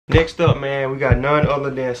Next up, man, we got none other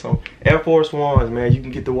than some Air Force Ones, man. You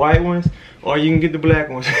can get the white ones or you can get the black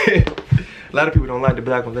ones. A lot of people don't like the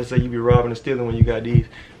black ones. Let's say you be robbing and stealing when you got these.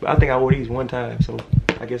 But I think I wore these one time, so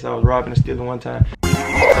I guess I was robbing and stealing one time.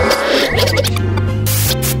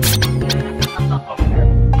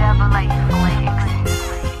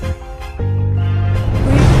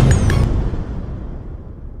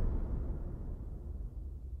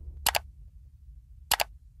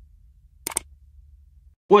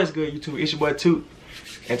 What's good, YouTube? It's your boy Toot,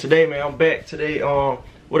 and today, man, I'm back today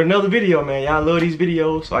with another video, man. Y'all love these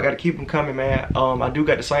videos, so I gotta keep them coming, man. I do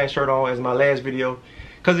got the same shirt on as my last video,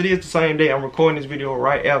 cause it is the same day. I'm recording this video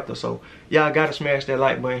right after, so y'all gotta smash that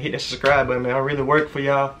like button, hit that subscribe button, man. I really work for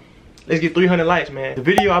y'all. Let's get 300 likes, man. The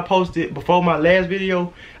video I posted before my last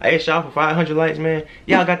video, I asked y'all for 500 likes, man.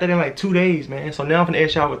 Y'all got that in like 2 days, man. So now I'm gonna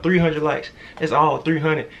ask y'all for 300 likes. That's all,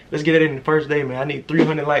 300. Let's get it in the first day, man. I need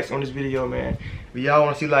 300 likes on this video, man. If y'all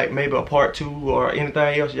wanna see like maybe a part 2 or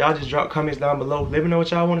anything else, y'all just drop comments down below. Let me know what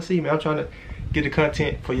y'all wanna see, man. I'm trying to get the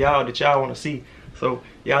content for y'all that y'all wanna see. So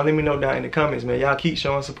y'all let me know down in the comments, man. Y'all keep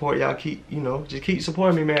showing support. Y'all keep, you know, just keep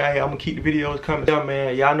supporting me, man. Hey, I'm gonna keep the videos coming. Yeah,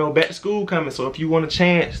 man, y'all know back to school coming. So if you want a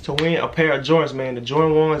chance to win a pair of Jordans, man, the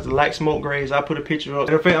Jordan 1s, the light smoke grays, I put a picture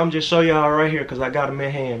up. In fact, I'm just show y'all right here because I got them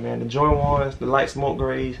in hand, man. The Jordan 1s, the light smoke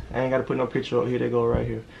grays. I ain't gotta put no picture up. Here they go right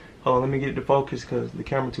here. Hold on, let me get it to focus because the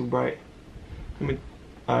camera too bright.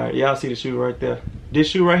 Alright, y'all see the shoe right there. This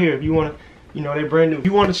shoe right here, if you wanna, you know, they brand new. If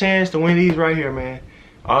you want a chance to win these right here, man,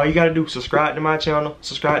 all you gotta do is subscribe to my channel,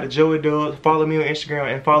 subscribe to Joey Dubs, follow me on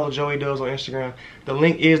Instagram, and follow Joey Dubs on Instagram. The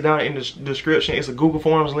link is down in the description. It's a Google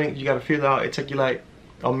Forms link. You gotta fill out. It take you like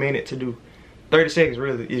a minute to do. 30 seconds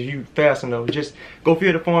really, if you fast enough. Just go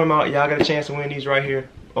fill the form out. Y'all got a chance to win these right here.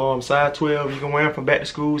 Size 12. You can wear them from back to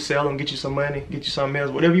school, sell them, get you some money, get you something else.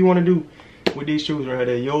 Whatever you wanna do with these shoes right here,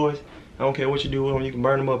 they're yours. I don't care what you do with them. You can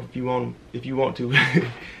burn them up if you want to.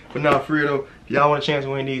 But nah, for real though, if y'all want a chance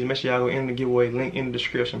to win these, make sure y'all go in the giveaway. Link in the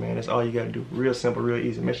description, man. That's all you gotta do. Real simple, real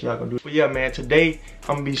easy. Make sure y'all go do it. But yeah, man, today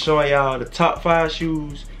I'm gonna be showing y'all the top 5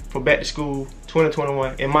 shoes for back to school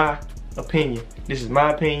 2021. In my opinion, this is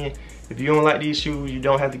my opinion. If you don't like these shoes, you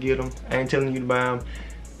don't have to get them. I ain't telling you to buy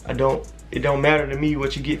them. It don't matter to me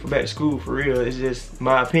what you get for back to school, for real. It's just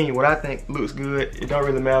my opinion. What I think looks good, it don't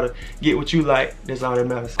really matter. Get what you like, that's all that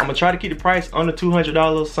matters. I'm gonna try to keep the price under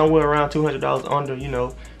 $200, somewhere around $200 under, you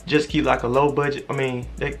know, just keep like a low budget. I mean,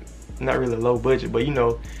 not really a low budget, but you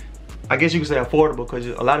know, I guess you could say affordable, because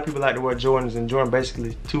a lot of people like to wear Jordans, and Jordan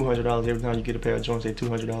basically $200 every time you get a pair of Jordans, say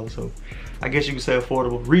 $200. So I guess you could say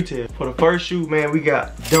affordable retail. For the first shoe, man, we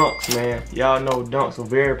got Dunks, man. Y'all know Dunks are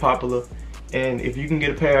very popular. And if you can get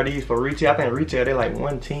a pair of these for retail, I think retail they're like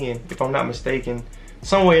 $110, if I'm not mistaken.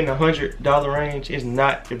 Somewhere in the $100 range. It's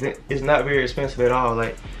not very expensive at all.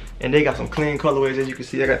 Like, and they got some clean colorways, as you can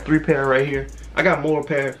see. I got 3 pair right here. I got more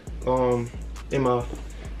pair in my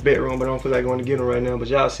bedroom, but I don't feel like going to get them right now. But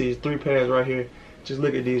y'all see, it's 3 pairs right here. Just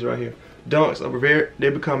look at these right here. Dunks are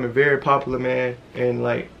they're becoming very popular, man. And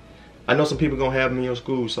like, I know some people gonna have them in your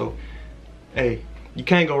school, so hey, you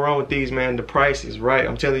can't go wrong with these, man. The price is right.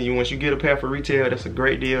 I'm telling you, once you get a pair for retail, that's a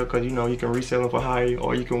great deal, because you know you can resell them for higher,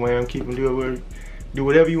 or you can wear them, keep them, do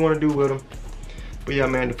whatever you want to do with them. But yeah,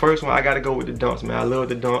 man, the first one, I gotta go with the Dunks, man. I love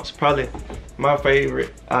the Dunks. Probably my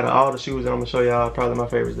favorite out of all the shoes that I'm gonna show y'all. Probably my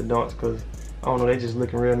favorite is the Dunks, because I don't know, they just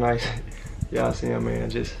looking real nice. Y'all see them, man.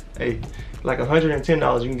 Just, hey, like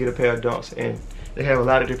 $110 you can get a pair of Dunks, and they have a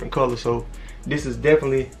lot of different colors. So this is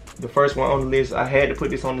definitely the first one on the list. I had to put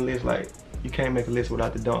this on the list. Like, you can't make a list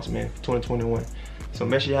without the Dunks, man, for 2021. So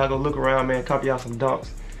make sure y'all go look around, man. Copy y'all some Dunks.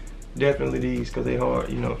 Definitely these, because they hard,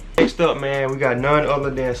 you know. Next up, man, we got none other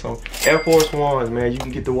than some Air Force Ones, man. You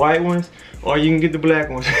can get the white ones or you can get the black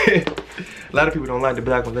ones. A lot of people don't like the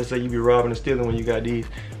black ones. Let's say you be robbing and stealing when you got these.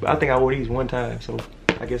 But I think I wore these one time, so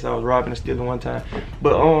I guess I was robbing and stealing one time.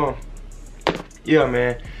 But yeah,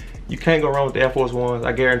 man, you can't go wrong with the Air Force Ones.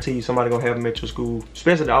 I guarantee you somebody gonna have them at your school,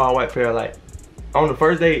 especially the all white pair. Like, on the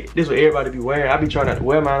first day, this is what everybody be wearing. I be trying not to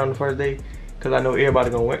wear mine on the first day, because I know everybody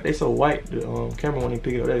gonna wear. They so white, the camera won't even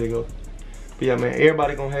pick it up. There they go. But yeah, man,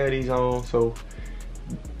 everybody gonna have these on. So,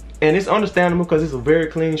 and it's understandable, because it's a very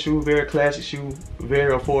clean shoe, very classic shoe,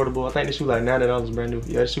 very affordable. I think this shoe like $90 brand new.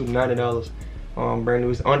 Yeah, this shoe $90 brand new.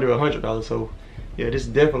 It's under $100. So yeah, this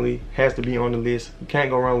definitely has to be on the list. You can't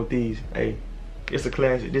go wrong with these. Hey, it's a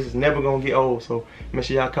classic. This is never gonna get old, so make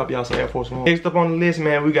sure y'all copy y'all some Air Force One. Next up on the list,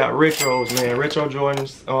 man, we got retros, man. Retro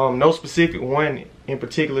Jordans. No specific one in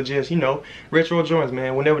particular, just, you know, retro Jordans,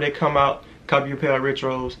 man. Whenever they come out, copy your pair of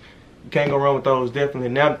retros. You can't go wrong with those, definitely.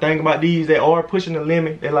 Now, the thing about these, they are pushing the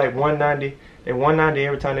limit. They're like $190. They 190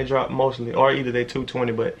 every time they drop mostly, or either they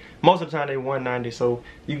 220, but most of the time they 190. So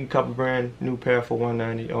you can cop a brand new pair for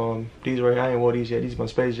 190. These right here, I ain't wore these yet. These are my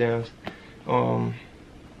Space Jams.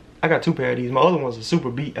 I got 2 pair of these. My other ones are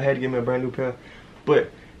super beat. I had to get me a brand new pair.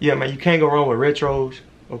 But yeah, man, you can't go wrong with retros.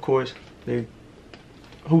 Of course,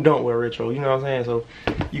 who don't wear retro? You know what I'm saying? So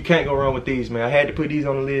you can't go wrong with these, man. I had to put these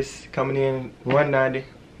on the list. Coming in 190.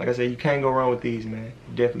 Like I said, you can't go wrong with these, man.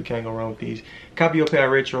 You definitely can't go wrong with these. Copy your pair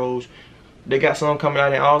of retros. They got some coming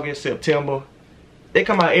out in August, September. They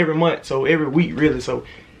come out every month, so every week really. So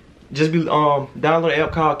just download the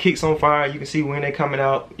app called Kicks on Fire. You can see when they coming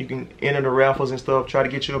out. You can enter the raffles and stuff. Try to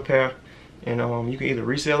get you a pair, and you can either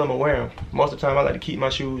resell them or wear them. Most of the time, I like to keep my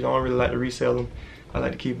shoes. I don't really like to resell them. I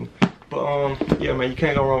like to keep them. But yeah, man, you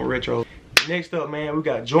can't go wrong with retro. Next up, man, we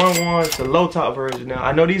got Jordan 1s, the low top version. Now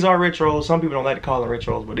I know these are retros. Some people don't like to call them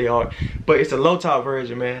retros, but they are. But it's a low top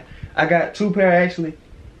version, man. I got 2 pair actually,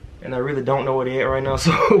 and I really don't know where they at right now,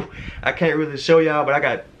 so I can't really show y'all. But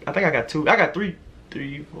I think I got 2. I got 3,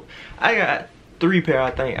 4. I got 3 pair.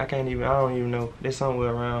 I think I don't even know. They're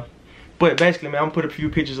somewhere around. But basically, man, I'm gonna put a few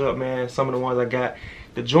pictures up, man. Some of the ones I got.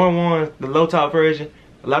 The Jordan 1s, the low top version.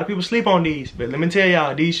 A lot of people sleep on these, but let me tell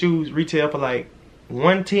y'all, these shoes retail for like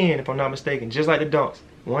 $110 if I'm not mistaken, just like the Dunks,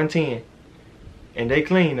 $110, and they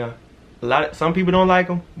clean now. Some people don't like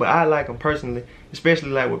them, but I like them personally,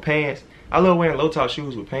 especially like with pants. I love wearing low top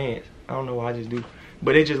shoes with pants. I don't know why, I just do,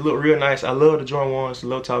 but they just look real nice. I love the Jordan 1s, the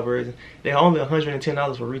low top version. They're only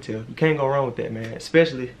 $110 for retail. You can't go wrong with that, man.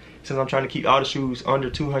 Especially since I'm trying to keep all the shoes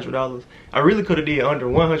under $200. I really could have did under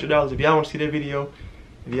 $100. If y'all want to see that video,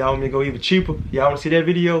 if y'all want me to go even cheaper, y'all want to see that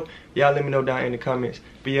video, y'all let me know down in the comments.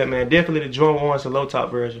 But yeah, man, definitely the Jordan 1s, the low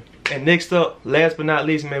top version. And next up, last but not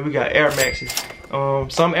least, man, we got Air Maxes.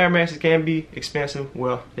 Some Air Maxes can be expensive.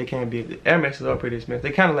 Well, they can be. The Air Maxes are pretty expensive.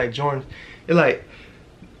 They kind of like Jordans.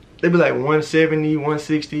 They be like 170,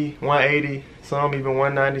 160, 180, some even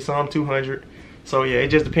 190, some 200. So yeah, it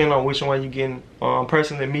just depends on which one you getting.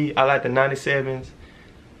 Personally, me, I like the 97s.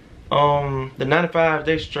 The 95s,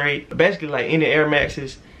 they straight. Basically, like any Air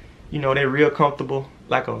Maxes, you know, they're real comfortable.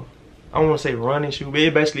 Like I don't want to say running shoe, but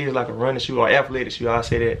it basically is like a running shoe or athletic shoe. I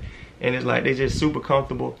say that, and it's like they just super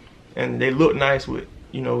comfortable, and they look nice with,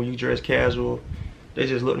 you know, you dress casual. They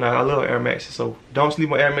just look nice. I love Air Maxes, so don't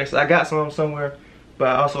sleep on Air Maxes. I got some somewhere, but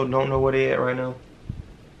I also don't know where they at right now,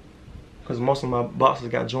 because most of my boxes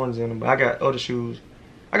got Jordans in them. But I got other shoes.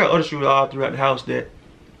 I got other shoes all throughout the house that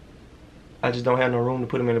I just don't have no room to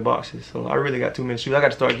put them in the boxes. So I really got too many shoes. I got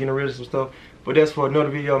to start getting rid of some stuff. But that's for another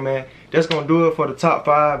video, man. That's going to do it for the top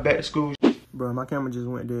 5 back to school. Bro, my camera just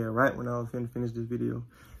went dead right when I was finna finish this video.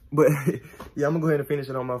 But yeah, I'm going to go ahead and finish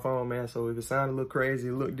it on my phone, man. So if it sounded a little crazy,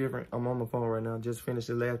 it looked different, I'm on my phone right now. Just finished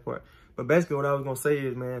the last part. But basically what I was going to say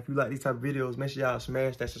is, man, if you like these type of videos, make sure y'all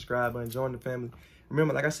smash that subscribe button, join the family.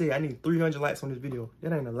 Remember, like I said, I need 300 likes on this video.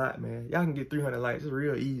 That ain't a lot, man. Y'all can get 300 likes. It's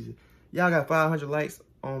real easy. Y'all got 500 likes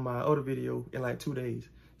on my other video in like 2 days.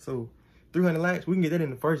 So 300 likes, we can get that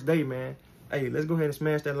in the first day, man. Hey, let's go ahead and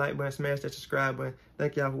smash that like button, smash that subscribe button.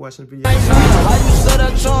 Thank y'all for watching the video. Why you said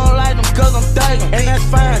I don't like them? Cause I'm thuggin', and that's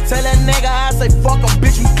fine. Tell that nigga I say fuck him,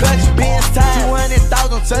 bitch, you clutch, Benz time. 200,000,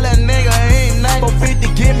 tell that nigga ain't nothing.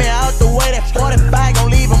 450, get me out the way, that 45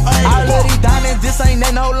 gon' leave him ugly. All of these diamonds, this ain't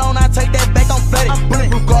that no loan, I take that back, I'm flooded.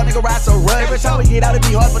 Bulletproof car, nigga ride so rugged. Every time we get out, it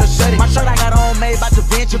be hard for the shutty. My shirt I got on made by Da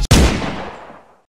Vinci.